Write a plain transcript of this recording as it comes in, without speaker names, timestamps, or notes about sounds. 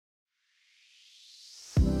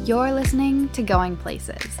You're listening to Going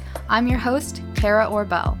Places. I'm your host, Kara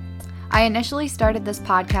Orbell. I initially started this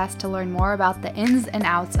podcast to learn more about the ins and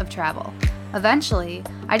outs of travel. Eventually,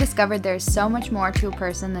 I discovered there's so much more to a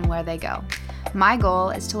person than where they go. My goal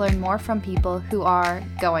is to learn more from people who are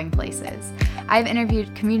going places. I've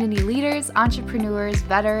interviewed community leaders, entrepreneurs,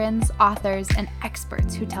 veterans, authors, and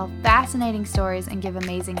experts who tell fascinating stories and give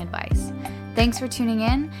amazing advice. Thanks for tuning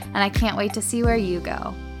in, and I can't wait to see where you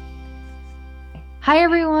go. Hi,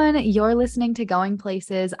 everyone. You're listening to Going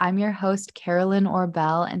Places. I'm your host, Carolyn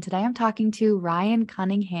Orbell, and today I'm talking to Ryan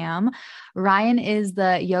Cunningham. Ryan is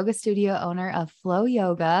the yoga studio owner of Flow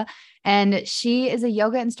Yoga, and she is a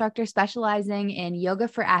yoga instructor specializing in yoga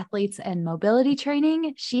for athletes and mobility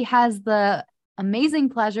training. She has the amazing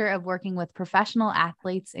pleasure of working with professional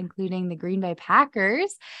athletes, including the Green Bay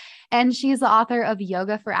Packers, and she's the author of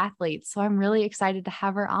Yoga for Athletes. So I'm really excited to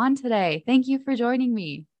have her on today. Thank you for joining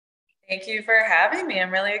me. Thank you for having me.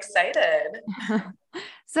 I'm really excited.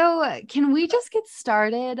 So can we just get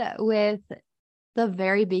started with the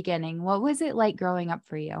very beginning? What was it like growing up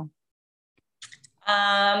for you?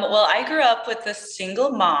 Well, I grew up with a single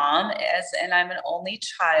mom and I'm an only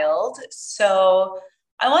child. So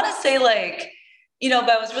I want to say but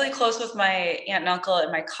I was really close with my aunt and uncle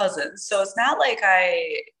and my cousins. So it's not like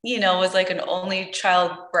I, was like an only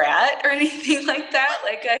child brat or anything like that.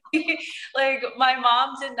 Like my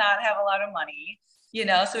mom did not have a lot of money,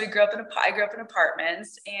 so I grew up in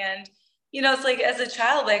apartments and, it's like as a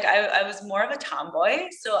child, like I was more of a tomboy.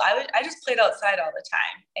 So I just played outside all the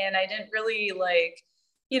time and I didn't really like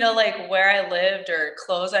where I lived or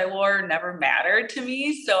clothes I wore never mattered to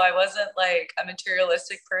me. So I wasn't like a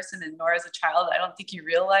materialistic person, and nor as a child, I don't think you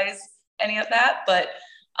realize any of that. But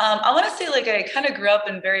I want to say like I kind of grew up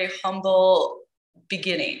in very humble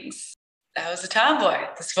beginnings. I was a tomboy.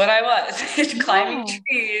 That's what I was. Climbing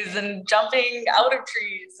trees and jumping out of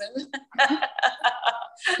trees. And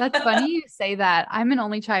That's funny you say that. I'm an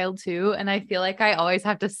only child too. And I feel like I always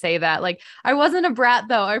have to say that. Like, I wasn't a brat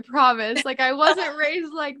though, I promise. Like, I wasn't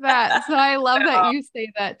raised like that. So I love that you say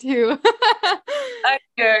that too. I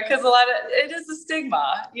do, because it is a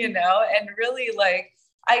stigma, and really like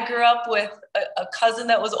I grew up with a cousin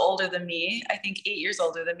that was older than me, I think 8 years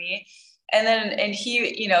older than me. And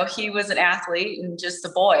he was an athlete and just a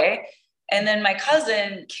boy. And then my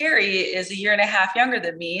cousin, Carrie, is a year and a half younger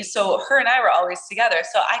than me. So her and I were always together.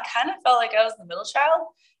 So I kind of felt like I was the middle child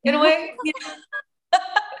in a way.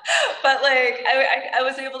 But like, I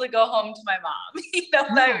was able to go home to my mom,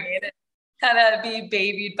 what I mean? And kind of be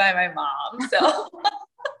babied by my mom. So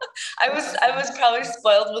I was probably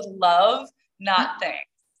spoiled with love, not thanks.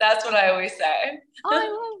 That's what I always say. Oh, I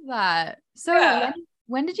love that. So yeah.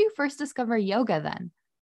 When did you first discover yoga then?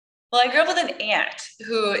 Well, I grew up with an aunt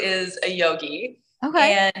who is a yogi.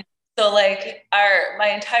 Okay. And so like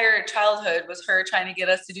my entire childhood was her trying to get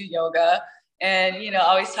us to do yoga and,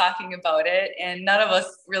 always talking about it. And none of us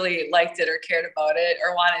really liked it or cared about it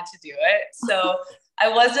or wanted to do it. So I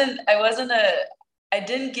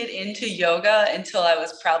didn't get into yoga until I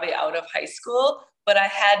was probably out of high school, but I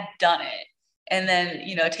had done it. And then,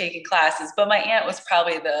 taking classes. But my aunt was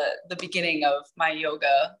probably the beginning of my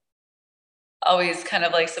yoga, always kind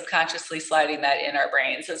of like subconsciously sliding that in our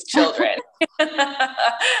brains as children.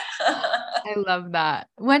 I love that.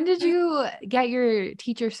 When did you get your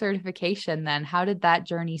teacher certification then? How did that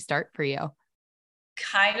journey start for you?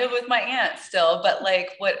 Kind of with my aunt still, but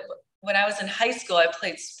like when I was in high school, I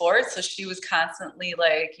played sports. So she was constantly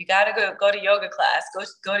like, you got to go to yoga class,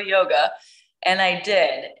 go to yoga. And I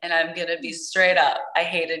did. And I'm going to be straight up. I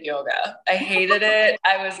hated yoga. I hated it.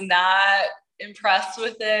 I was not impressed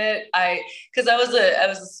with it. Because I was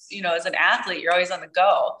as an athlete, you're always on the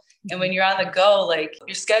go. And when you're on the go, like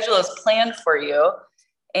your schedule is planned for you.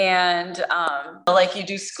 And like you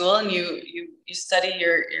do school and you study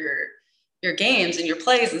your games and your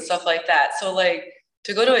plays and stuff like that. So like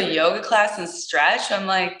to go to a yoga class and stretch, I'm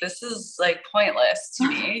like, this is like pointless to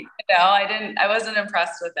me. I wasn't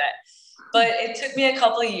impressed with it. But it took me a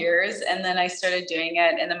couple of years and then I started doing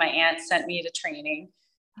it. And then my aunt sent me to training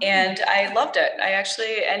and I loved it. I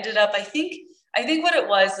actually ended up, I think what it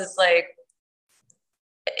was is like,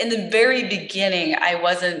 in the very beginning, I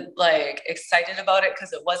wasn't like excited about it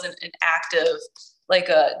because it wasn't an active,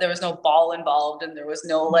 there was no ball involved and there was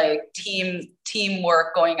no like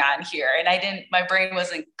teamwork going on here. And my brain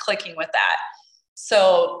wasn't clicking with that.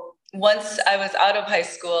 So once I was out of high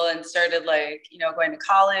school and started going to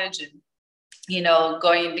college and,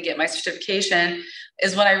 going to get my certification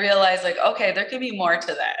is when I realized like, okay, there could be more to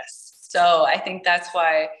this. So I think that's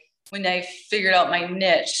why when I figured out my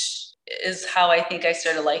niche, is how I think I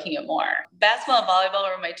started liking it more. Basketball and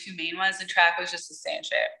volleyball were my two main ones, and track was just to stay in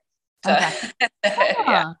shape. So, Okay. yeah. Huh.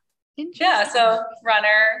 Yeah. Interesting. So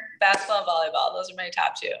runner, basketball, and volleyball. Those are my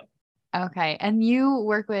top two. Okay. And you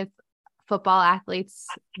work with football athletes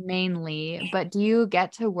mainly, but do you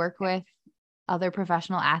get to work with other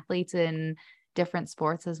professional athletes in different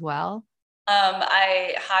sports as well?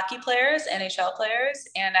 I hockey players, NHL players,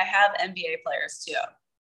 and I have NBA players too.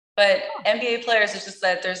 But NBA players is just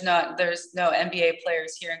that there's no NBA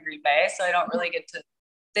players here in Green Bay, so I don't really get to.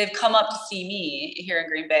 They've come up to see me here in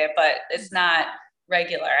Green Bay, but it's not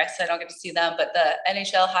regular. So I don't get to see them. But the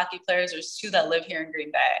NHL hockey players, there's two that live here in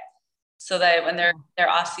Green Bay, so that when they're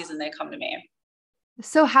off season, they come to me.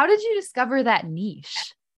 So how did you discover that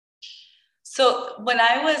niche? So when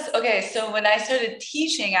I started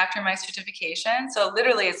teaching after my certification, so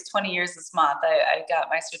literally it's 20 years this month. I got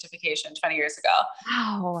my certification 20 years ago.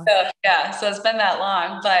 Wow. So yeah, so it's been that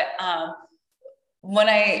long. But when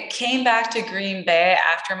I came back to Green Bay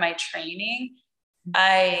after my training,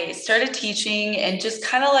 I started teaching and just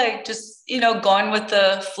kind of like going with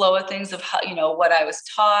the flow of things of how, what I was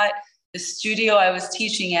taught. The studio I was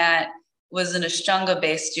teaching at was an Ashtanga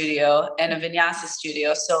based studio and a Vinyasa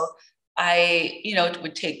studio. So I,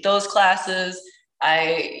 would take those classes.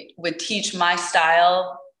 I would teach my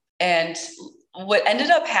style. And what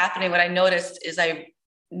ended up happening, what I noticed is I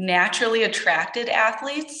naturally attracted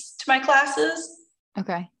athletes to my classes.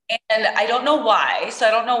 Okay. And I don't know why. So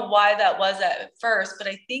I don't know why that was at first, but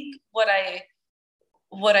I think what I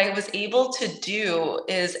was able to do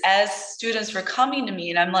is as students were coming to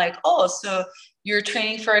me and I'm like, oh, so you're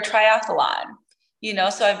training for a triathlon,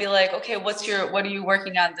 so I'd be like, okay, what are you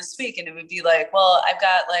working on this week? And it would be like, well, I've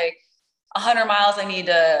got like 100 miles I need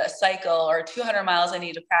to cycle or 200 miles I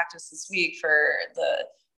need to practice this week for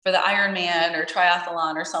the Ironman or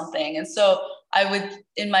triathlon or something. And so I would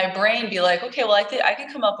in my brain be like, okay, well, I think I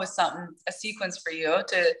could come up with a sequence for you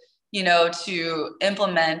to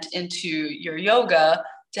implement into your yoga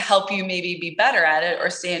to help you maybe be better at it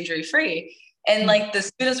or stay injury free. And like the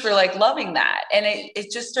students were like loving that. And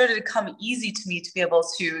it just started to come easy to me to be able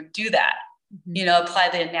to do that, apply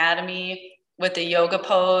the anatomy with the yoga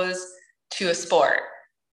pose to a sport.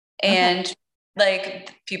 And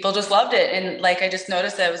like people just loved it. And like I just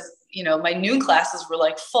noticed that my noon classes were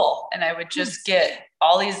like full and I would just get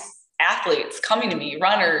all these athletes coming to me,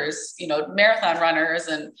 runners, marathon runners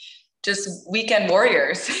and just weekend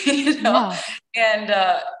warriors, Yeah. And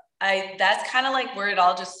that's kind of like where it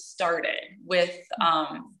all just started with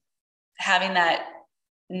having that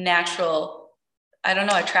natural, I don't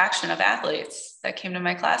know, attraction of athletes that came to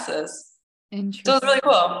my classes. Interesting. So it was really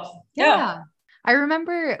cool. Yeah. I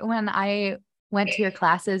remember when I went to your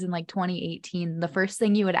classes in like 2018, the first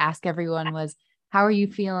thing you would ask everyone was, how are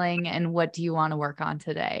you feeling and what do you want to work on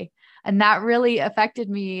today? And that really affected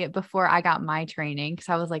me before I got my training because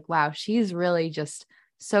I was like, wow, she's really just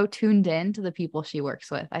so tuned in to the people she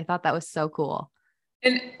works with. I thought that was so cool.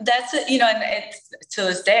 And that's it, and it's to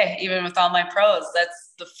this day, even with all my pros,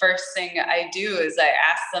 that's the first thing I do is I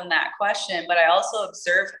ask them that question, but I also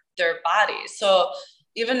observe their bodies. So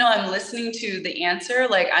even though I'm listening to the answer,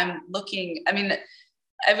 like I'm looking, and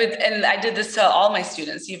I did this to all my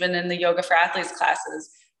students, even in the Yoga for Athletes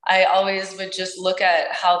classes. I always would just look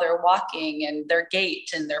at how they're walking and their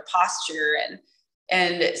gait and their posture.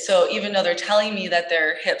 And so even though they're telling me that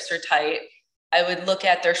their hips are tight, I would look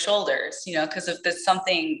at their shoulders, because if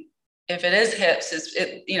it is hips,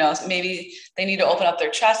 maybe they need to open up their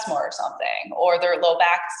chest more or something, or their low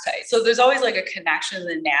back is tight. So there's always like a connection in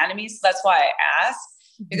the anatomy. So that's why I ask,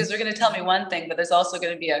 because they're going to tell me one thing, but there's also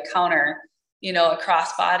going to be a counter, a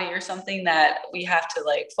cross body or something that we have to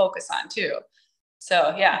like focus on too.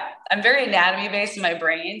 So yeah, I'm very anatomy based in my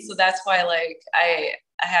brain. So that's why like I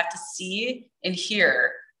have to see and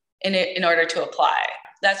hear in order to apply.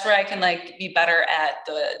 That's where I can like be better at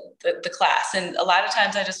the class. And a lot of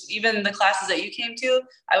times even the classes that you came to,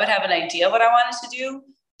 I would have an idea what I wanted to do.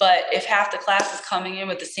 But if half the class is coming in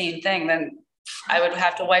with the same thing, then I would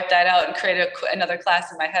have to wipe that out and create another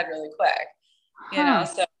class in my head really quick,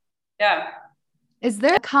 so yeah. Is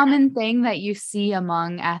there a common thing that you see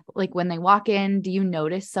among like when they walk in, do you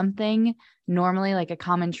notice something normally like a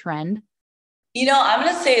common trend? I'm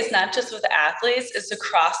going to say it's not just with athletes, it's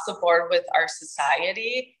across the board with our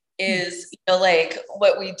society is, like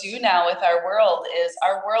what we do now with our world is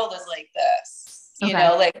like this,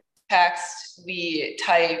 like text, we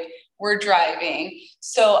type, we're driving.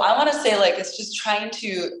 So I want to say like, it's just trying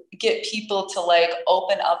to get people to like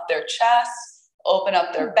open up their chest, open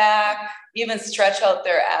up their back, even stretch out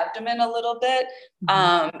their abdomen a little bit.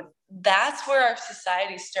 That's where our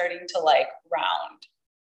society is starting to like round.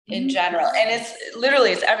 in general. And it's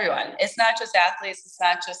literally, it's everyone. It's not just athletes. It's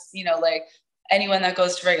not just, like anyone that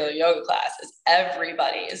goes to regular yoga class. It's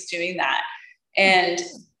everybody is doing that. And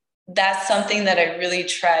that's something that I really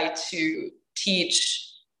try to teach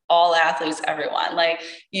all athletes, everyone, like,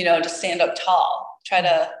 to stand up tall, try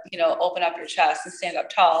to, open up your chest and stand up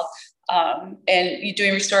tall. And you're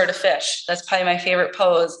doing restorative fish. That's probably my favorite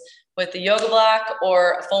pose with the yoga block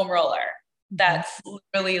or a foam roller. That's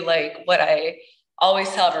really like what I always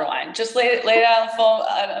tell everyone. Just lay it on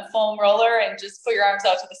a foam roller and just put your arms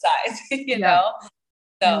out to the sides, know?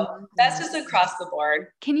 So that's just across the board.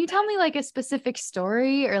 Can you tell me like a specific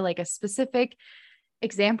story or like a specific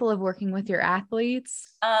example of working with your athletes?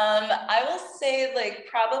 I will say like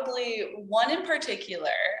probably one in particular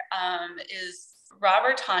is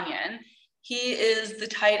Robert Tonyan. He is the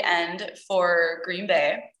tight end for Green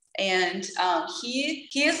Bay. And he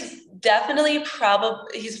is definitely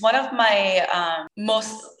he's one of my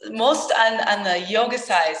most on the yoga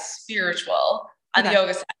side, spiritual on the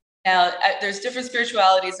yoga side. Now, there's different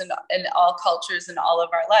spiritualities in all cultures and all of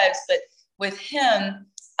our lives, but with him,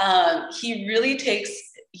 he really takes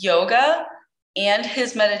yoga and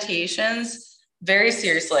his meditations very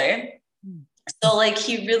seriously. So like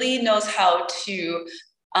he really knows how to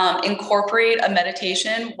incorporate a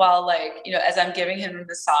meditation while like, as I'm giving him a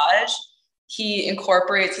massage, he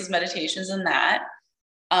incorporates his meditations in that.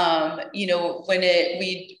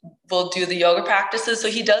 We will do the yoga practices. So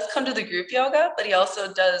he does come to the group yoga, but he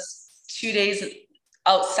also does 2 days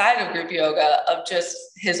outside of group yoga of just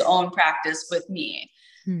his own practice with me.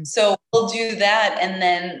 So we'll do that and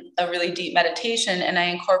then a really deep meditation. And I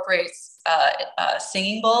incorporate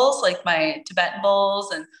singing bowls, like my Tibetan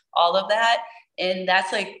bowls and all of that. And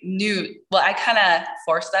that's like new. Well, I kind of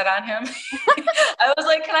forced that on him. I was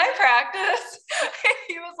like, can I practice?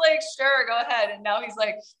 He was like, sure, go ahead. And now he's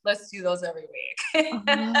like, let's do those every week.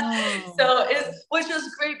 So which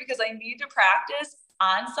is great because I need to practice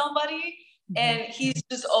on somebody. And he's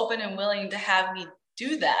just open and willing to have me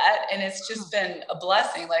do that. And it's just been a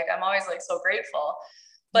blessing. Like, I'm always like so grateful,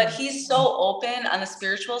 but he's so open on the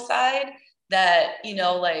spiritual side that,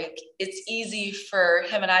 like it's easy for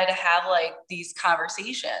him and I to have like these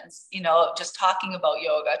conversations, just talking about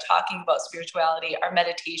yoga, talking about spirituality, our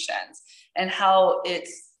meditations, and how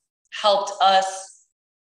it's helped us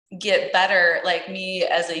get better, like me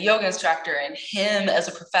as a yoga instructor and him as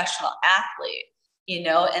a professional athlete,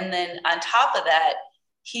 and then on top of that,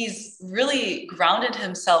 he's really grounded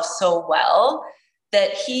himself so well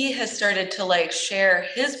that he has started to like share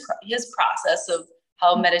his process of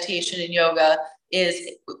how meditation and yoga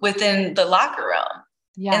is within the locker room.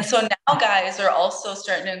 Yeah. And so now guys are also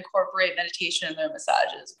starting to incorporate meditation in their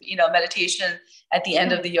massages, meditation at the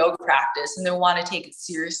end of the yoga practice, and they want to take it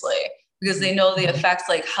seriously because they know the effects,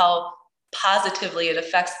 like how positively it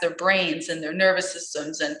affects their brains and their nervous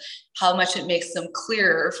systems and how much it makes them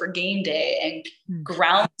clearer for game day and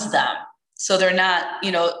grounds them. So they're not,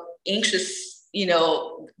 anxious,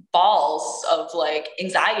 balls of like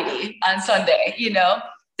anxiety on Sunday, they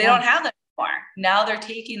don't have that anymore. Now they're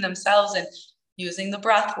taking themselves and using the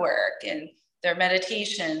breath work and their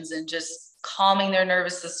meditations and just calming their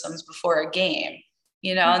nervous systems before a game,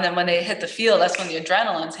 and then when they hit the field, that's when the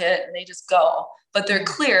adrenaline's hit and they just go, but they're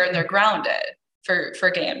clear and they're grounded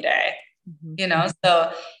for game day,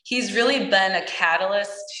 so he's really been a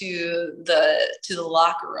catalyst to the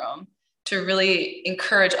locker room to really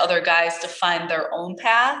encourage other guys to find their own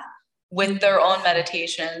path with their own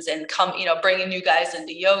meditations and come, bringing new guys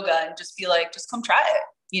into yoga and just be like, just come try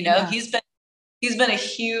it. He's been a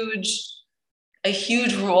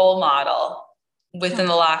huge role model within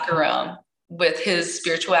the locker room with his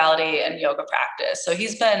spirituality and yoga practice. So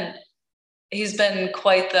he's been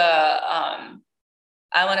quite the,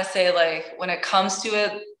 I want to say like when it comes to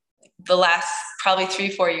it, the last probably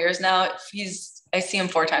 3-4 years now, I see him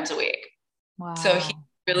 4 times a week. Wow. So he's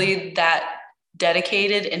really that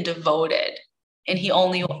dedicated and devoted, and he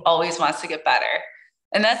always wants to get better.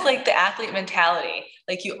 And that's like the athlete mentality.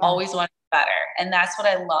 Like you always want to get better. And that's what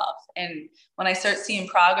I love. And when I start seeing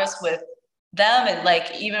progress with them, and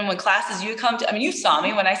like, even when classes you come to, you saw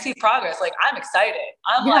me when I see progress, like I'm excited.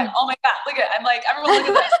 I'm like, oh my God, I'm like, everyone look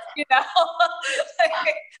at this,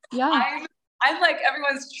 like, I'm like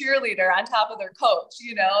everyone's cheerleader on top of their coach,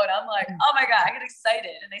 and I'm like, oh my God, I get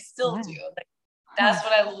excited, and I still do. Like, that's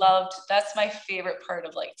what I loved. That's my favorite part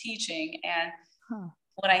of like teaching. And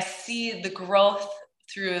when I see the growth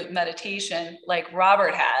through meditation, like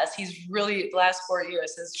Robert has, he's really the last 4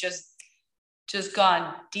 years has just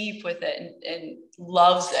gone deep with it and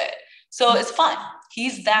loves it. So it's fun.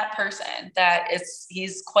 He's that person that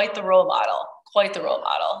he's quite the role model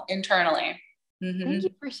internally. Thank you Mm-hmm.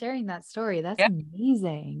 for sharing that story. That's Yeah.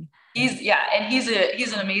 amazing. He's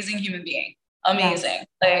an amazing human being. Yeah. Amazing.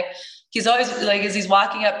 Like he's always like, as he's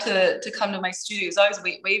walking up to come to my studio, he's always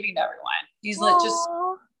waving to everyone. He's like,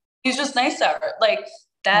 Oh, he's just nice to her. Like yeah.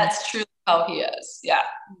 that's truly how he is. Yeah.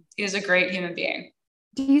 He's a great human being.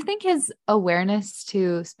 Do you think his awareness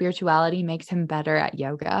to spirituality makes him better at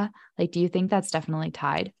yoga? Like, do you think that's definitely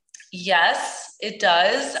tied? Yes, it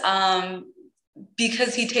does.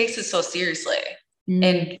 Because he takes it so seriously Mm,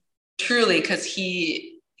 and truly because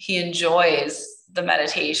he enjoys the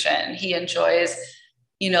meditation. He enjoys,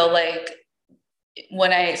 like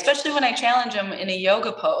especially when I challenge him in a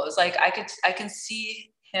yoga pose, like I can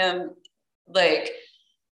see him, like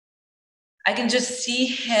I can just see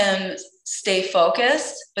him stay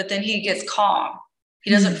focused, but then he gets calm.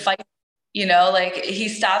 He doesn't mm, fight, like he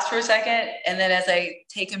stops for a second. And then as I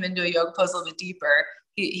take him into a yoga pose a little bit deeper,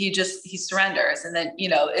 he surrenders. And then,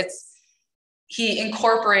 he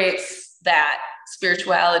incorporates that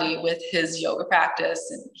spirituality with his yoga practice.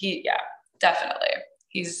 And definitely.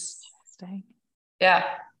 He's, interesting. yeah.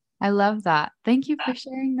 I love that. Thank you for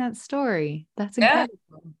sharing that story. That's Yeah,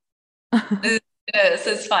 incredible. it is.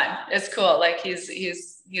 It's fun. It's cool. Like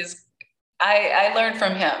I learned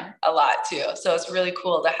from him a lot too. So it's really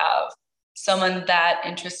cool to have someone that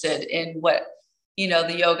interested in what,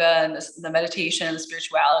 the yoga and the meditation and the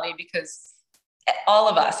spirituality, because all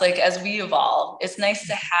of us, like as we evolve, it's nice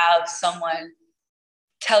to have someone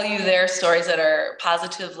tell you their stories that are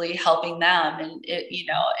positively helping them, and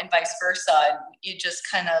and vice versa. And you just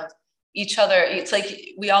kind of each other, it's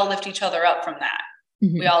like we all lift each other up from that. We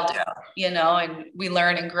Mhm. all do, and we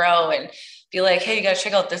learn and grow and be like, hey, you got to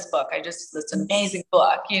check out this book. It's an amazing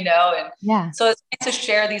book, and Yeah. so it's nice to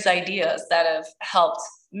share these ideas that have helped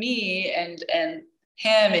me and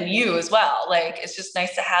him and you as well. Like, it's just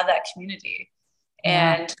nice to have that community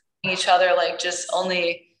Yeah. and each other, like just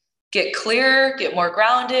only get clearer, get more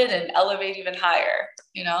grounded and elevate even higher.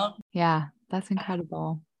 Yeah. That's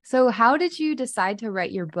incredible. So, how did you decide to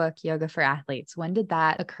write your book, Yoga for Athletes? When did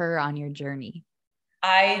that occur on your journey?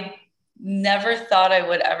 I never thought I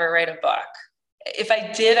would ever write a book. If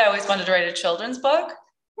I did, I always wanted to write a children's book.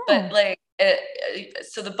 But Oh.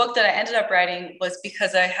 so the book that I ended up writing was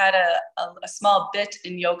because I had a small bit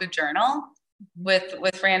in Yoga Journal with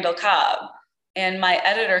Randall Cobb, and my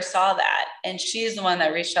editor saw that, and she's the one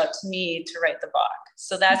that reached out to me to write the book.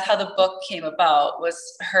 So that's how the book came about,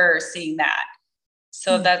 was her seeing that.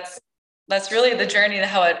 So Hmm. that's really the journey,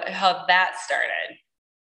 how that started.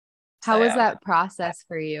 So How was yeah. that process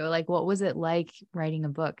for you? Like, what was it like writing a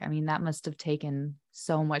book? I mean, that must have taken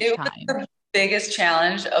so much It was time. the biggest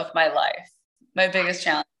challenge of my life. My biggest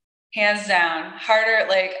challenge, hands down. Harder,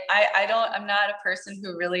 like I'm not a person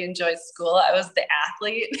who really enjoys school. I was the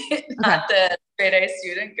athlete, Okay. not the straight A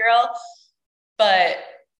student girl. But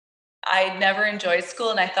I never enjoyed school,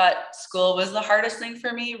 and I thought school was the hardest thing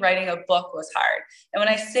for me. Writing a book was hard. And when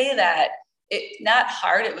I say that, it not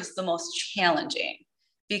hard, it was the most challenging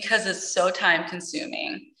because it's so time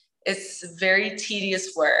consuming. It's very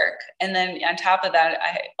tedious work. And then on top of that,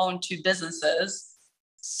 I own two businesses.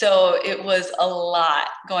 So it was a lot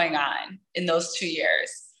going on in those 2 years.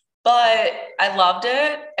 But I loved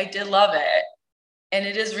it. I did love it. And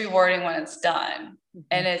it is rewarding when it's done. Mhm.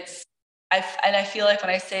 And I feel like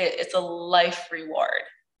when I say it, it's a life reward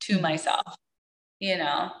to Mhm. myself.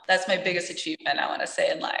 That's my biggest achievement, I want to say,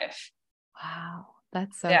 in life. Wow.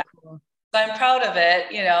 That's so Yeah. cool. So I'm proud of it,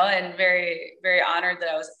 and very, very honored that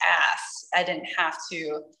I was asked. I didn't have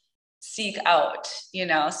to seek out.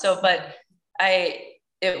 But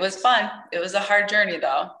it was fun. It was a hard journey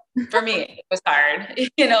though. For me, it was hard, but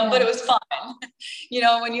Yeah. it was fun.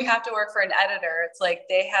 When you have to work for an editor, it's like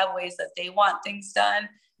they have ways that they want things done.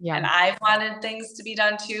 Yeah. And I wanted things to be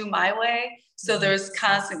done too my way. So Mhm. there's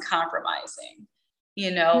constant compromising,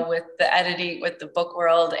 with the editing, with the book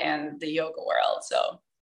world and the yoga world. So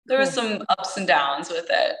there was Cool. some ups and downs with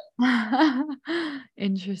it.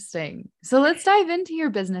 Interesting. So let's dive into your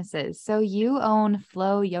businesses. So you own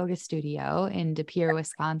Flow Yoga Studio in De Pere,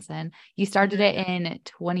 Wisconsin. You started Mhm. it in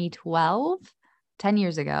 2012, 10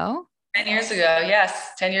 years ago. 10 years ago,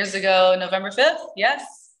 yes. 10 years ago, November 5th, yes.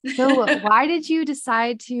 So why did you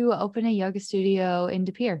decide to open a yoga studio in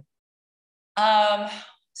De Pere? Um,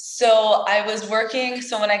 so I was working.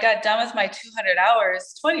 So when I got done with my 200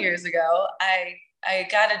 hours 20 years ago, I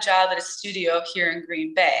got a job at a studio here in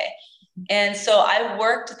Green Bay. And so I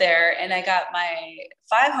worked there and I got my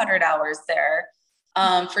 500 hours there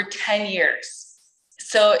for 10 years.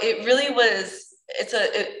 So it really was, it's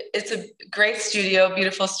a great studio,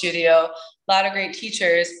 beautiful studio, a lot of great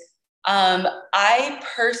teachers. I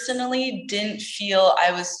personally didn't feel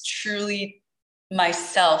I was truly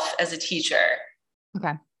myself as a teacher.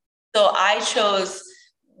 Okay. So I chose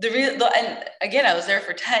and again, I was there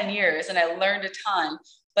for 10 years and I learned a ton,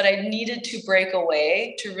 but I needed to break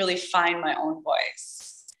away to really find my own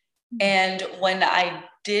voice. And when I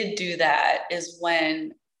did do that is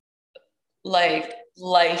when like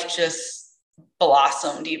life just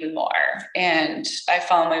blossomed even more. And I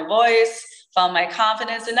found my voice, found my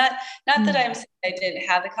confidence. And not that I'm saying I didn't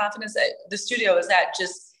have the confidence. The studio is that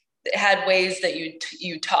just had ways that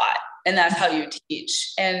you taught, and that's how you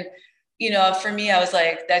teach. And, you know, for me, I was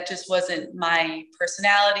like, that just wasn't my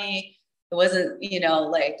personality. It wasn't, you know,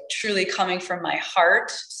 like truly coming from my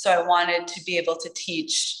heart. So I wanted to be able to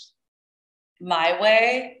teach my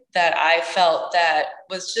way that I felt that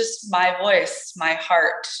was just my voice, my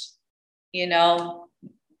heart, you know,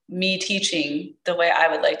 me teaching the way I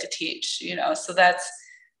would like to teach, you know. So that's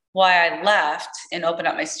why I left and opened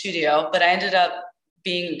up my studio. But I ended up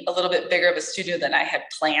being a little bit bigger of a studio than I had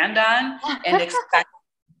planned on and expected.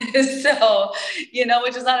 So, you know,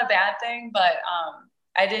 which is not a bad thing, but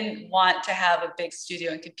I didn't want to have a big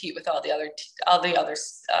studio and compete with all the other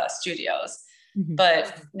studios. Mm-hmm.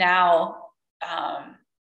 But now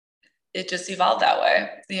it just evolved that way,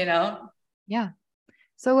 you know? Yeah.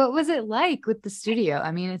 So what was it like with the studio?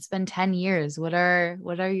 I mean, it's been 10 years. What are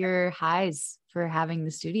your highs for having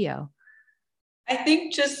the studio? I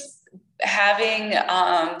think just having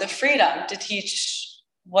the freedom to teach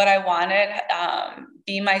what I wanted,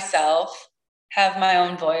 be myself, have my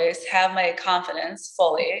own voice, have my confidence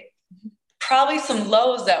fully. Probably some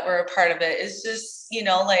lows that were a part of it is just, you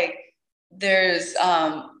know, like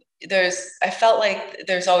I felt like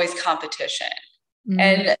there's always competition. Mm-hmm.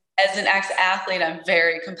 And as an ex-athlete, I'm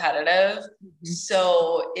very competitive. Mm-hmm.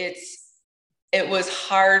 So it was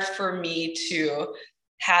hard for me to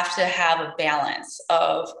have a balance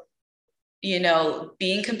of, you know,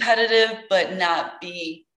 being competitive, but not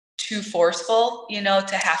being too forceful, you know,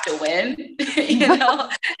 to have to win, you know,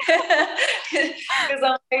 because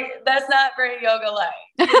I'm like, that's not very yoga-like,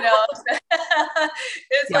 you know.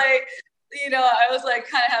 It's like, you know, I was like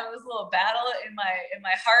kind of having this little battle in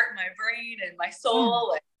my heart and my brain and my soul.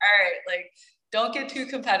 Like, all right, like, don't get too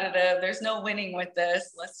competitive. There's no winning with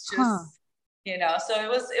this. Let's just, you know, so it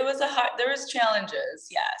was there was challenges.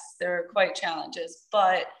 Yes, there were quite challenges,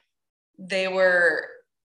 but they were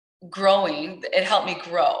growing. It helped me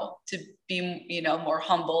grow to be, you know, more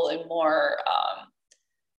humble and more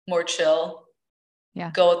chill.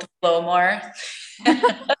 Yeah. Go with the flow more. Is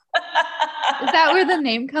that where the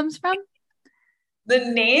name comes from?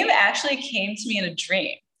 The name actually came to me in a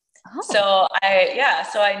dream. Oh. So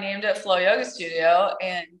I named it Flow Yoga Studio.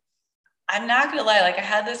 And I'm not going to lie, like I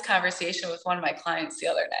had this conversation with one of my clients the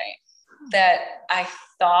other night that I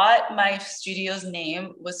thought my studio's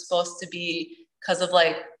name was supposed to be because of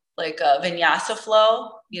like a vinyasa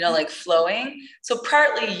flow, you know, like flowing. So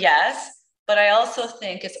partly yes, but I also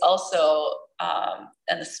think it's also on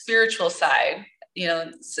the spiritual side,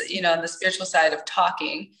 on the spiritual side of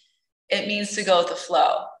talking, it means to go with the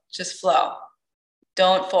flow, just flow.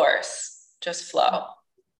 Don't force, just flow.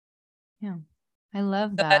 Yeah. I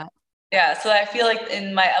love that. So I feel like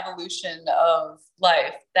in my evolution of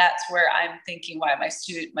life, that's where I'm thinking why my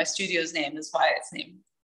studio's name is why it's named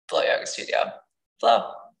Flow Yoga Studio.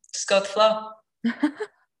 Flow. Just go with the flow.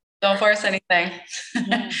 Don't force anything.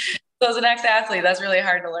 Yeah. So as an ex-athlete, that's really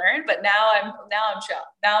hard to learn. But now I'm chill.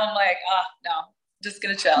 Now I'm like, no, just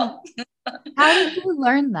gonna chill. How did you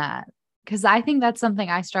learn that? Because I think that's something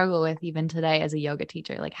I struggle with even today as a yoga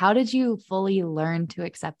teacher. Like, how did you fully learn to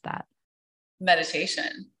accept that?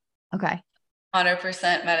 Meditation. Okay.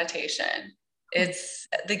 100% meditation. It's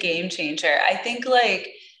the game changer. I think like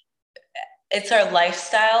it's our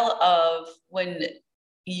lifestyle of when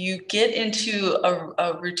you get into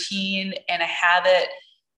a routine and a habit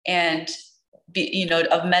and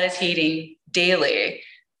of meditating daily,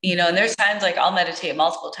 and there's times like I'll meditate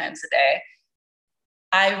multiple times a day.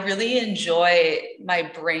 I really enjoy my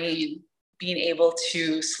brain being able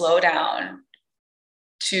to slow down.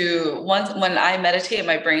 When I meditate,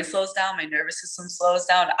 my brain slows down, my nervous system slows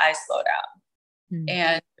down, I slow down. Mm.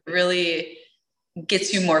 And it really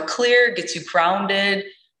gets you more clear, gets you grounded.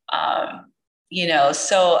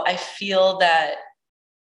 So I feel that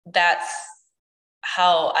that's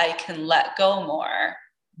how I can let go more,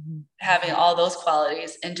 having all those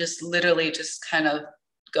qualities and just literally just kind of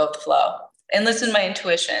go with the flow and listen to my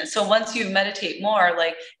intuition. So once you meditate more,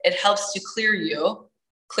 like it helps to clear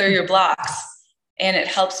your blocks, and it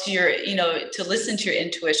helps you, to listen to your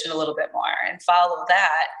intuition a little bit more and follow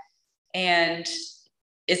that. And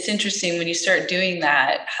it's interesting when you start doing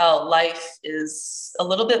that, how life is a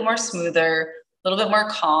little bit more smoother, a little bit more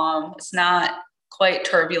calm. It's not quite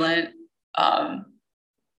turbulent.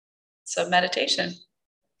 So meditation.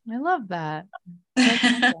 I love that. So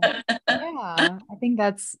cool. Yeah, I think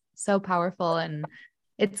that's so powerful. And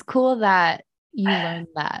it's cool that you learned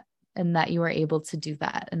that and that you were able to do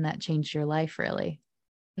that and that changed your life really.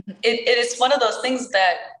 It is one of those things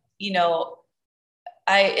that,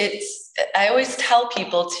 I always tell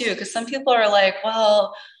people too, because some people are like,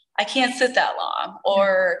 well, I can't sit that long,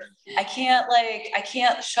 or I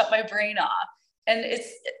can't shut my brain off.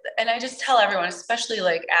 And I just tell everyone, especially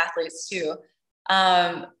like athletes too,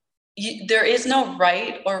 there is no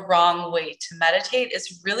right or wrong way to meditate.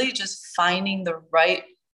 It's really just finding the right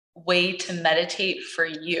way to meditate for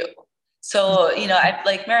you. So, I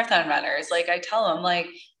like marathon runners, like I tell them, like,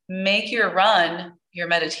 make your run your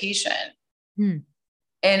meditation. Hmm.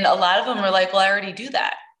 And a lot of them are like, well, I already do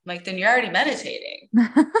that. I'm like, then you're already meditating. So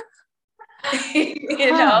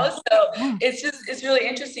it's really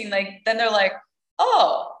interesting. Like, then they're like,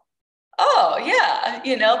 oh yeah,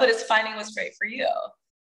 but it's finding what's right for you.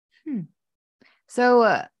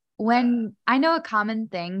 So when I know a common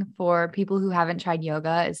thing for people who haven't tried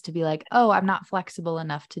yoga is to be like, oh, I'm not flexible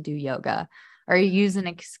enough to do yoga, or you use an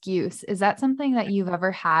excuse. Is that something that you've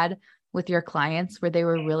ever had with your clients where they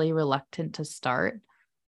were really reluctant to start?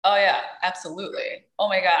 Oh yeah, absolutely. Oh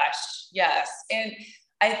my gosh. Yes. And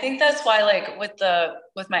I think that's why, like,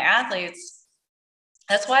 with my athletes,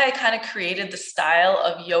 that's why I kind of created the style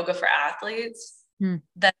of yoga for athletes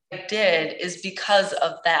that I did, is because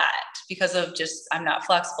of that, because of just, I'm not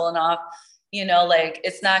flexible enough, like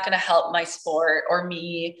it's not going to help my sport or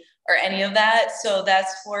me or any of that. So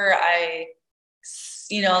that's where I,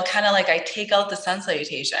 kind of like I take out the sun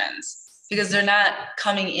salutations, because they're not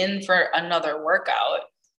coming in for another workout.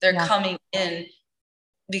 They're coming in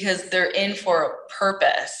because they're in for a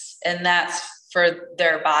purpose, and that's for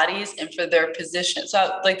their bodies and for their position.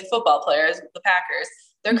 So like the football players, the Packers,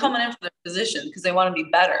 they're coming in for their position because they want to be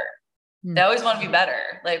better. They always want to be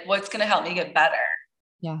better. Like, what's going to help me get better?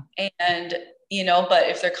 Yeah. And, but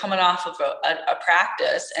if they're coming off of a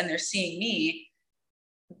practice and they're seeing me,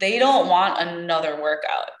 they don't want another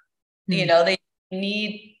workout. They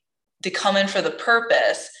need to come in for the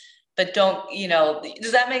purpose, but don't,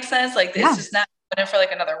 does that make sense? Like, it's just not coming in for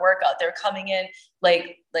like another workout. They're coming in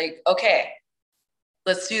like, okay,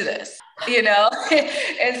 let's do this,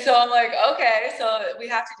 And so I'm like, okay, so we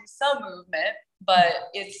have to do some movement, but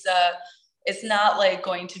it's not like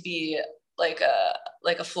going to be like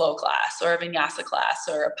a flow class or a vinyasa class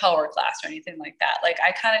or a power class or anything like that. Like,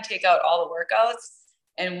 I kind of take out all the workouts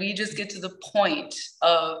and we just get to the point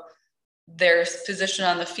of their position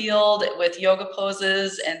on the field with yoga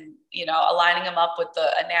poses and, aligning them up with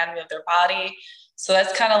the anatomy of their body. So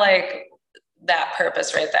that's kind of like that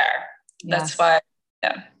purpose right there. Yeah. That's why.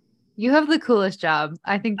 Yeah. You have the coolest job.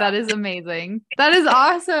 I think that is amazing. That is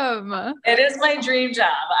awesome. It is my dream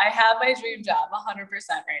job. I have my dream job 100%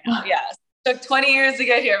 right now. Yes. Took 20 years to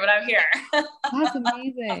get here, but I'm here. That's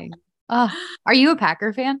amazing. Are you a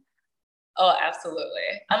Packer fan? Oh,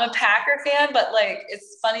 absolutely. I'm a Packer fan, but like,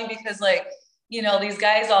 it's funny because like, these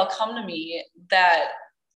guys all come to me that,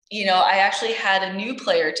 I actually had a new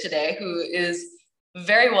player today who is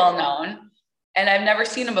very well known. And I've never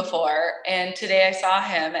seen him before. And today I saw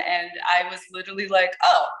him and I was literally like,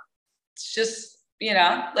 oh, it's just,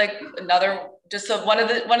 like one of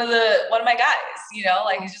my guys,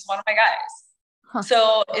 like he's just one of my guys. Huh.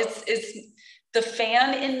 So it's the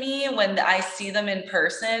fan in me when I see them in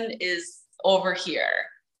person is over here.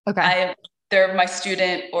 Okay. They're my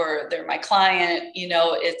student or they're my client,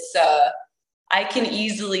 it's, I can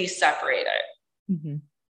easily separate it. Mm-hmm.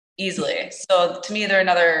 Easily. So to me, they're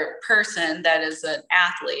another person that is an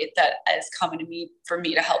athlete that is coming to me for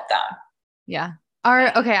me to help them. Yeah.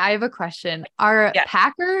 Okay, I have a question. Are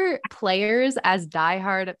Packer players as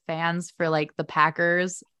diehard fans for like the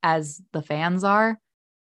Packers as the fans are?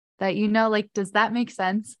 That, like, does that make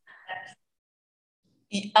sense?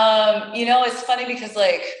 It's funny because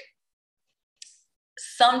like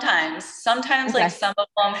sometimes okay. Like some of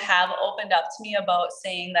them have opened up to me about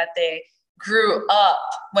saying that they grew up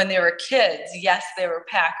when they were kids. Yes, they were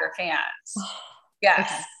Packer fans.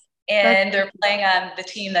 Yes. Okay. And they're playing on the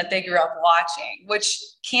team that they grew up watching, which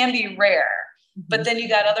can be rare. Mm-hmm. But then you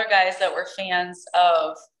got other guys that were fans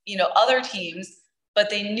of, other teams, but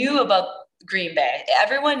they knew about Green Bay.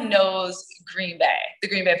 Everyone knows Green Bay, the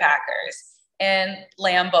Green Bay Packers and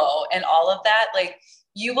Lambeau and all of that. Like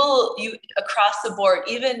you across the board,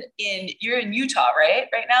 you're in Utah, right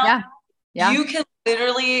now? Yeah. You can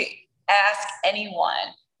literally ask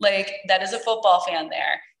anyone like that is a football fan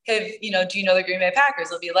there. Do you know the Green Bay Packers?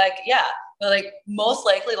 They'll be like, yeah. But like most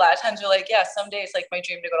likely a lot of times you're like, yeah, someday it's like my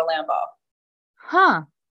dream to go to Lambeau. Huh.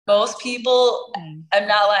 Most people, Mm. I'm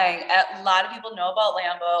not lying, a lot of people know about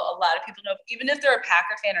Lambeau. A lot of people know, even if they're a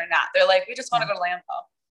Packer fan or not, they're like, we just want Yeah. to go to Lambeau.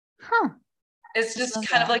 Huh. It's I just love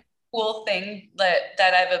kind of that. like a cool thing that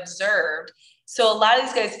I've observed. So a lot of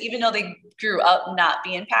these guys, even though they grew up not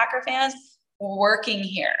being Packer fans, working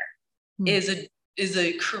here Hmm. is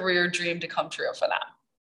a career dream to come true for them.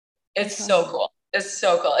 It's That's so awesome. cool. It's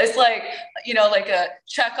so cool. It's like, like a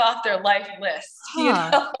check off their life list,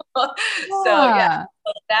 Huh. So yeah, Yeah.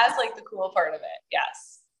 that's like the cool part of it.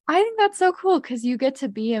 Yes. I think that's so cool because you get to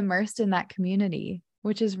be immersed in that community,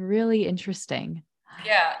 which is really interesting.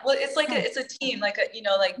 Yeah. Well, it's like Huh. it's a team, like like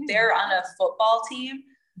Yeah. they're on a football team.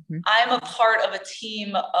 Mhm. I'm a part of a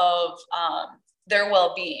team of their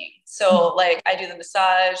well-being. Mhm. So like I do the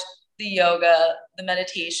massage, the yoga, the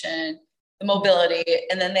meditation, the mobility,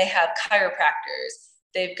 and then they have chiropractors.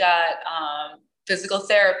 They've got physical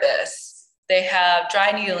therapists. They have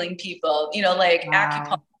dry needling people, like acupuncture.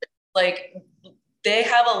 Wow. Like they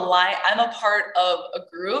have a line. I'm a part of a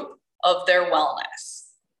group of their wellness.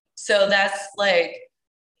 So that's like,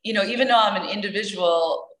 even though I'm an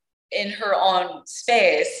individual in her own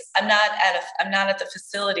space, I'm not at the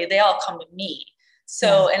facility. They all come to me. Yeah.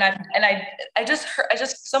 So, I just heard,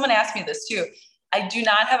 someone asked me this too. I do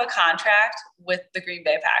not have a contract with the Green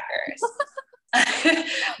Bay Packers.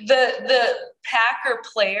 The Packer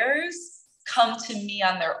players come to me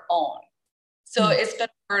on their own. So Hmm. it's been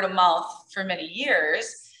word of mouth for many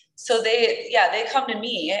years. So they come to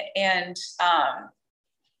me, and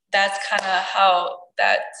that's kind of how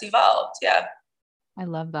that's evolved. Yeah. I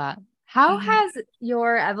love that. How Mhm. has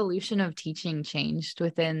your evolution of teaching changed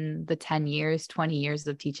within the 10 years, 20 years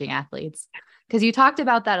of teaching athletes? Because you talked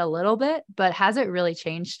about that a little bit, but has it really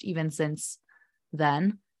changed even since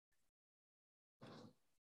then?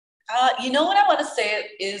 What I want to say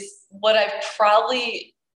is what I've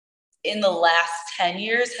probably in the last 10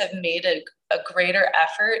 years have made a greater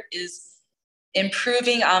effort is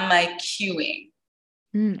improving on my cueing.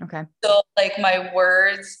 Okay. So, like my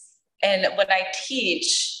words, and when I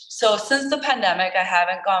teach, so since the pandemic, I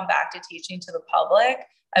haven't gone back to teaching to the public.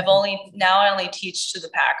 Mhm. I only teach to the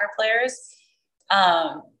Packer players.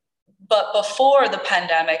 Um, but before the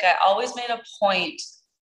pandemic, I always made a point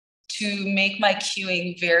to make my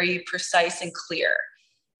cueing very precise and clear,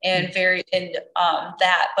 and very in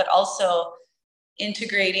that, but also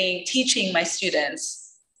integrating, teaching my students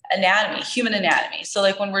anatomy, human anatomy. So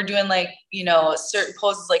like when we're doing like, certain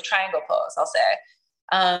poses like triangle pose, I'll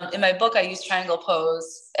say, in my book, I use triangle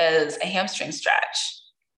pose as a hamstring stretch,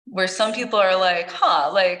 where some people are like, huh,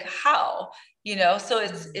 like how, so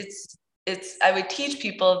I would teach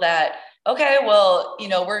people that, okay, well,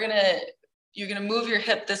 you're going to move your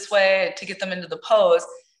hip this way to get them into the pose.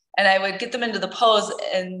 And I would get them into the pose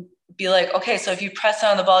and be like, okay, so if you press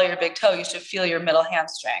down the ball of your big toe, you should feel your middle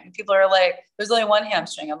hamstring. People are like, there's only one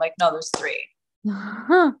hamstring. I'm like, no, there's three.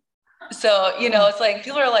 So, it's like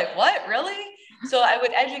people are like, what, really? So I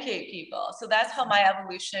would educate people. So that's how my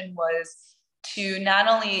evolution was, to not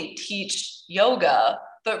only teach yoga,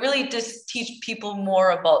 but really just teach people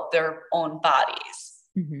more about their own bodies.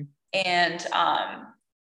 Mhm. And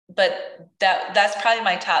but that's probably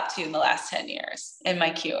my top two in the last 10 years in my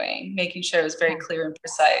cueing, making sure it was very clear and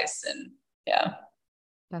precise. And yeah.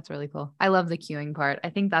 That's really cool. I love the cueing part. I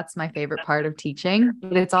think that's my favorite part of teaching,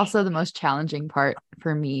 but it's also the most challenging part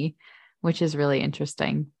for me, which is really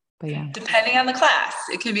interesting. But yeah. Depending on the class,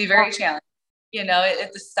 it can be very challenging.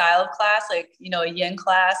 It's the style of class, like, a yin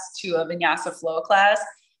class to a vinyasa flow class,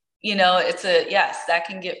 yes, that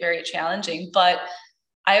can get very challenging. But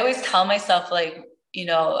I always tell myself, like,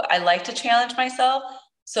 I like to challenge myself.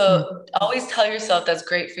 So always tell yourself that's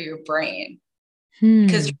great for your brain, Hmm.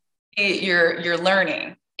 because you're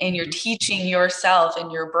learning and you're teaching yourself and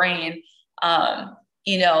your brain.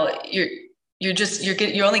 You're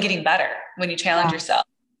only getting better when you challenge Yeah. yourself,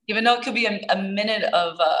 even though it could be a minute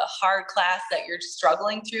of a hard class that you're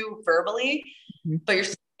struggling through verbally, Mhm. but you're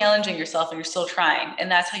still challenging yourself and you're still trying, and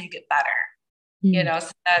that's how you get better. Hmm.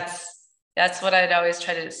 So that's what I'd always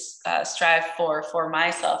try to strive for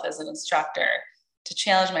myself as an instructor, to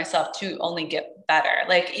challenge myself to only get better.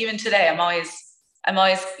 Like even today, I'm always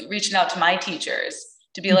reaching out to my teachers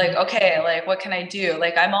to be like, Mhm. okay, like what can I do?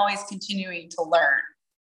 Like I'm always continuing to learn.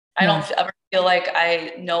 I Yeah. don't ever feel like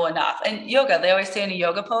I know enough. And yoga, they always say in a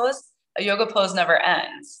yoga pose never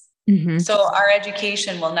ends. Hmm. So our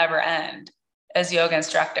education will never end as yoga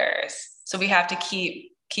instructors. So we have to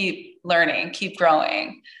keep learning, keep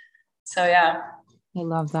growing. So yeah. I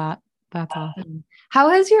love that. That's awesome. How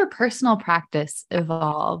has your personal practice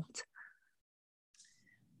evolved?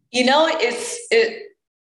 It's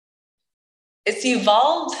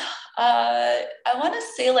evolved I want to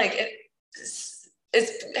say like it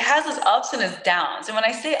has its ups and its downs. And when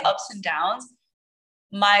I say ups and downs,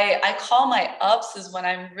 I call my ups is when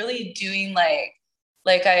I'm really doing like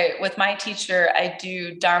I, with my teacher, I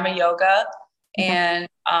do Dharma yoga and,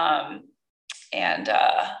 and,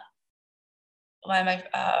 why am I,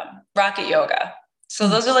 rocket yoga. So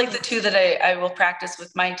those are like the two that I will practice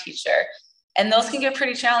with my teacher. And those can get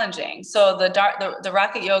pretty challenging. So the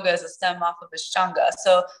rocket yoga is a stem off of Ashtanga.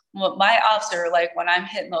 So my ups are like when I'm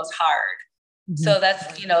hitting those hard. So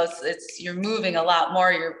that's, it's you're moving a lot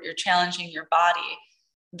more, you're challenging your body.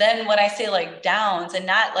 Then when I say like downs, and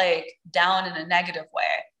not like down in a negative way,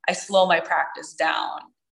 I slow my practice down,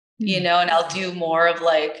 and I'll do more of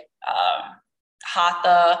like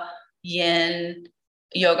hatha, yin,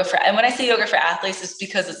 yoga and when I say yoga for athletes, it's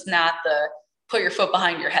because it's not the put your foot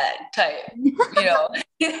behind your head type,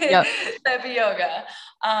 type of yoga.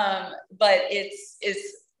 But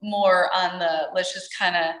it's more on the, let's just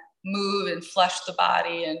kind of move and flush the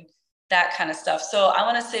body and that kind of stuff. So I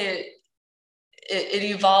want to say it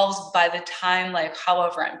evolves by the time, like,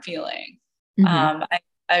 however I'm feeling.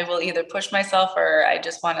 I will either push myself or I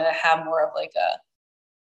just want to have more of like a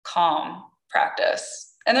calm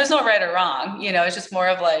practice. And there's no right or wrong, it's just more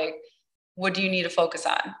of like, what do you need to focus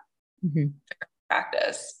on for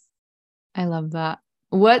practice? I love that.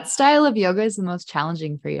 What style of yoga is the most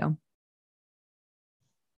challenging for you?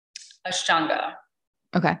 Ashtanga.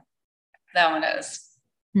 Okay. That one is.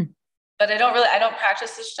 But I don't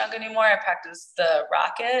practice Ashtanga anymore. I practice the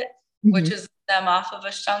rocket, which is them off of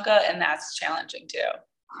Ashtanga, and that's challenging too.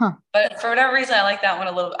 But for whatever reason, I like that one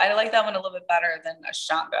a little bit better than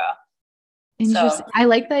Ashtanga. Interesting. So, I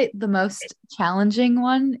like that the most challenging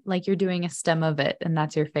one, like you're doing a stem of it, and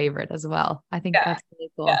that's your favorite as well. I think that's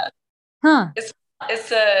really cool. Yeah. It's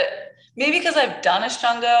maybe because I've done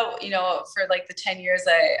Ashtanga, for like the 10 years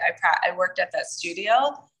I worked at that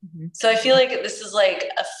studio. So I feel like this is like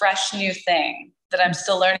a fresh new thing that I'm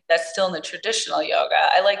still learning, that's still in the traditional yoga.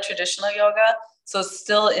 I like traditional yoga. So it's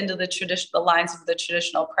still into the lines of the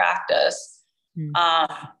traditional practice.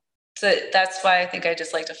 So that's why I think I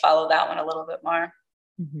just like to follow that one a little bit more.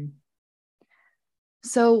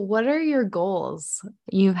 So what are your goals?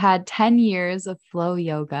 You've had 10 years of flow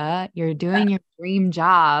yoga. You're doing your dream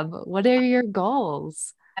job. What are your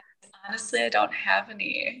goals? Honestly, I don't have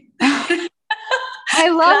any. I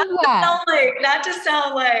love that. Not to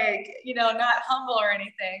sound like, not humble or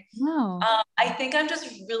anything. No. I think I'm just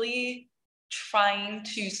really trying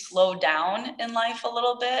to slow down in life a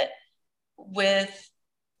little bit with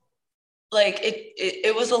like,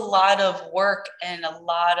 it was a lot of work and a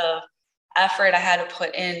lot of effort I had to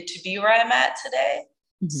put in to be where I'm at today.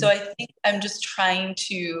 So I think I'm just trying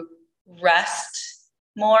to rest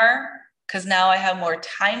more because now I have more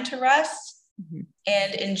time to rest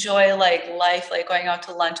and enjoy like life, like going out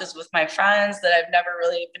to lunches with my friends that I've never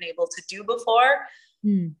really been able to do before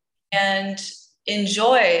and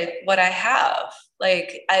enjoy what I have.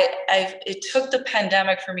 Like it took the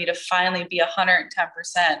pandemic for me to finally be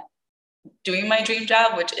 110% doing my dream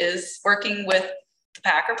job, which is working with the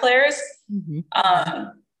Packer players.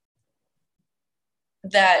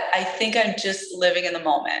 That I think I'm just living in the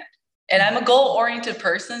moment. And I'm a goal-oriented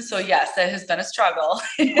person. So yes, that has been a struggle.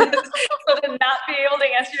 So to not be able to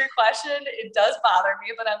answer your question, it does bother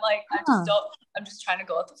me, but I'm like, I'm just trying to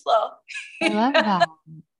go with the flow. I love that.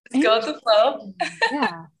 Just go with the flow.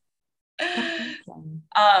 Yeah.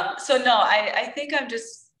 So no, I think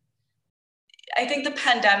I think the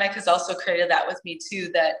pandemic has also created that with me too,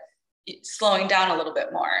 that slowing down a little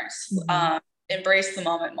bit more, embrace the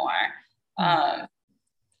moment more.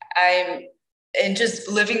 And just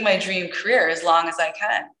living my dream career as long as I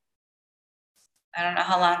can. I don't know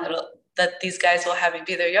how long that these guys will have me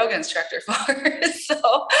be their yoga instructor for.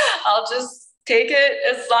 So I'll just take it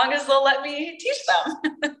as long as they'll let me teach them.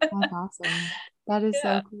 That's awesome. That is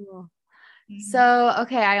so cool. So,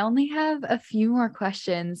 okay, I only have a few more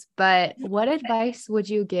questions, but what advice would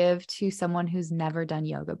you give to someone who's never done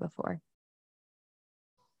yoga before?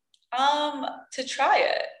 To try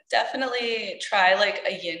it. Definitely try like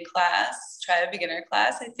a yin class, try a beginner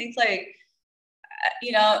class. I think like,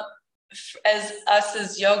 as us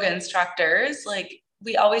as yoga instructors, like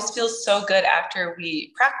we always feel so good after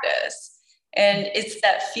we practice. And it's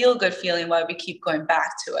that feel good feeling why we keep going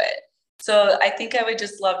back to it. So I think I would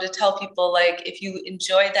just love to tell people, like, if you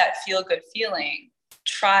enjoy that feel good feeling,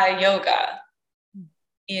 try yoga,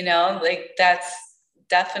 like that's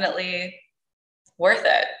definitely worth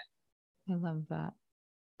it. I love that.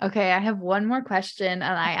 Okay, I have one more question, and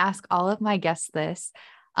I ask all of my guests this.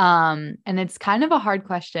 And it's kind of a hard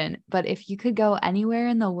question, but if you could go anywhere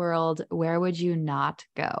in the world, where would you not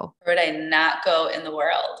go? Where would I not go in the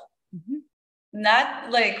world? Mm-hmm.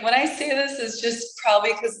 Not like when I say this is just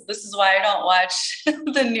probably because this is why I don't watch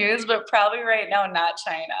the news, but probably right now, not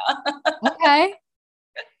China. Okay.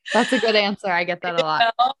 That's a good answer. I get that a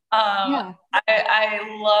lot. Yeah. I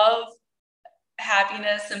love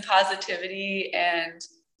happiness and positivity and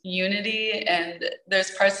unity. And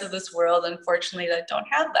there's parts of this world, unfortunately, that don't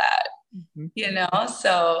have that,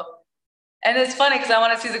 So, and it's funny because I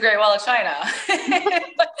want to see the Great Wall of China. That's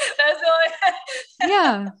the only.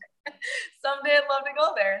 Yeah. Someday I'd love to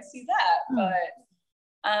go there and see that. But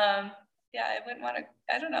yeah, I wouldn't want to,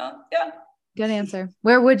 I don't know. Yeah. Good answer.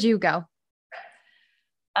 Where would you go?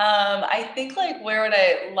 I think like where would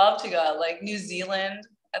I love to go? Like New Zealand.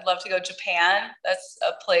 I'd love to go. Japan. That's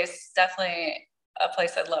a place, definitely a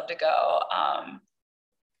place I'd love to go. I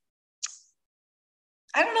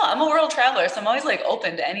don't know. I'm a world traveler, so I'm always like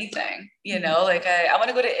open to anything, like I want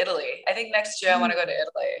to go to Italy. I think next year I want to go to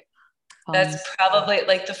Italy. That's probably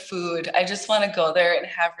like the food. I just want to go there and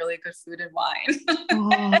have really good food and wine.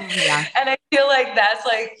 Yeah. And I feel like that's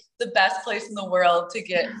like the best place in the world to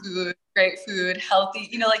get food, great food, healthy,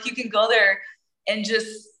 like you can go there and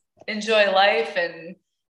just enjoy life. And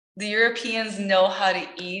the Europeans know how to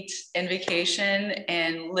eat and vacation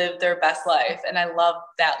and live their best life. And I love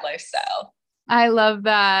that lifestyle. I love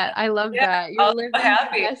that. I love that. You're living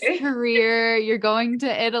happy. your best career. You're going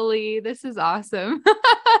to Italy. This is awesome.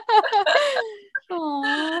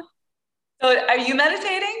 Aww. So are you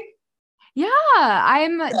meditating? Yeah,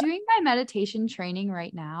 I'm doing my meditation training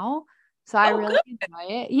right now. So I really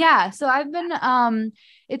enjoy it. Yeah. So I've been,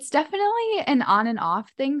 it's definitely an on and off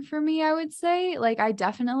thing for me, I would say. Like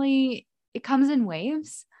it comes in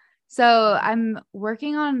waves. So I'm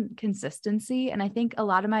working on consistency. And I think a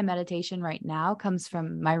lot of my meditation right now comes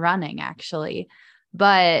from my running actually.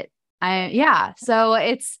 But so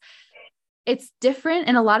it's different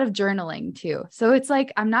and a lot of journaling too. So it's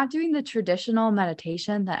like, I'm not doing the traditional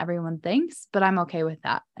meditation that everyone thinks, but I'm okay with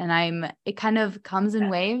that. And it kind of comes in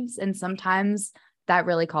waves. And sometimes that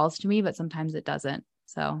really calls to me, but sometimes it doesn't.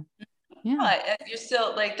 So yeah. You're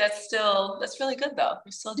still like, that's really good though.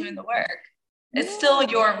 You're still doing the work. It's still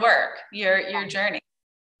your work, your journey.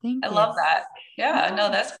 Thank you. I love that. Yeah, no,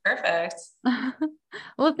 that's perfect.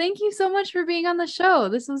 Well, thank you so much for being on the show.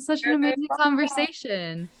 This was such an amazing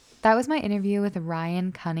conversation. That was my interview with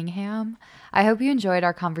Ryan Cunningham. I hope you enjoyed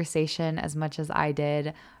our conversation as much as I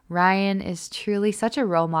did. Ryan is truly such a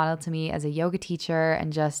role model to me as a yoga teacher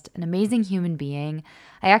and just an amazing human being.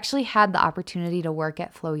 I actually had the opportunity to work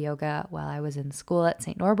at Flow Yoga while I was in school at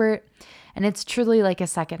St. Norbert, and it's truly like a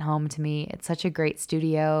second home to me. It's such a great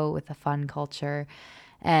studio with a fun culture,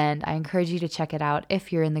 and I encourage you to check it out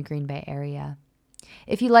if you're in the Green Bay area.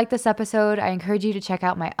 If you like this episode, I encourage you to check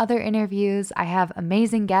out my other interviews. I have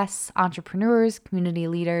amazing guests, entrepreneurs, community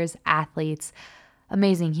leaders, athletes,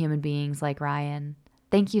 amazing human beings like Ryan.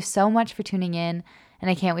 Thank you so much for tuning in,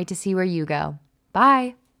 and I can't wait to see where you go.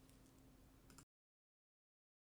 Bye.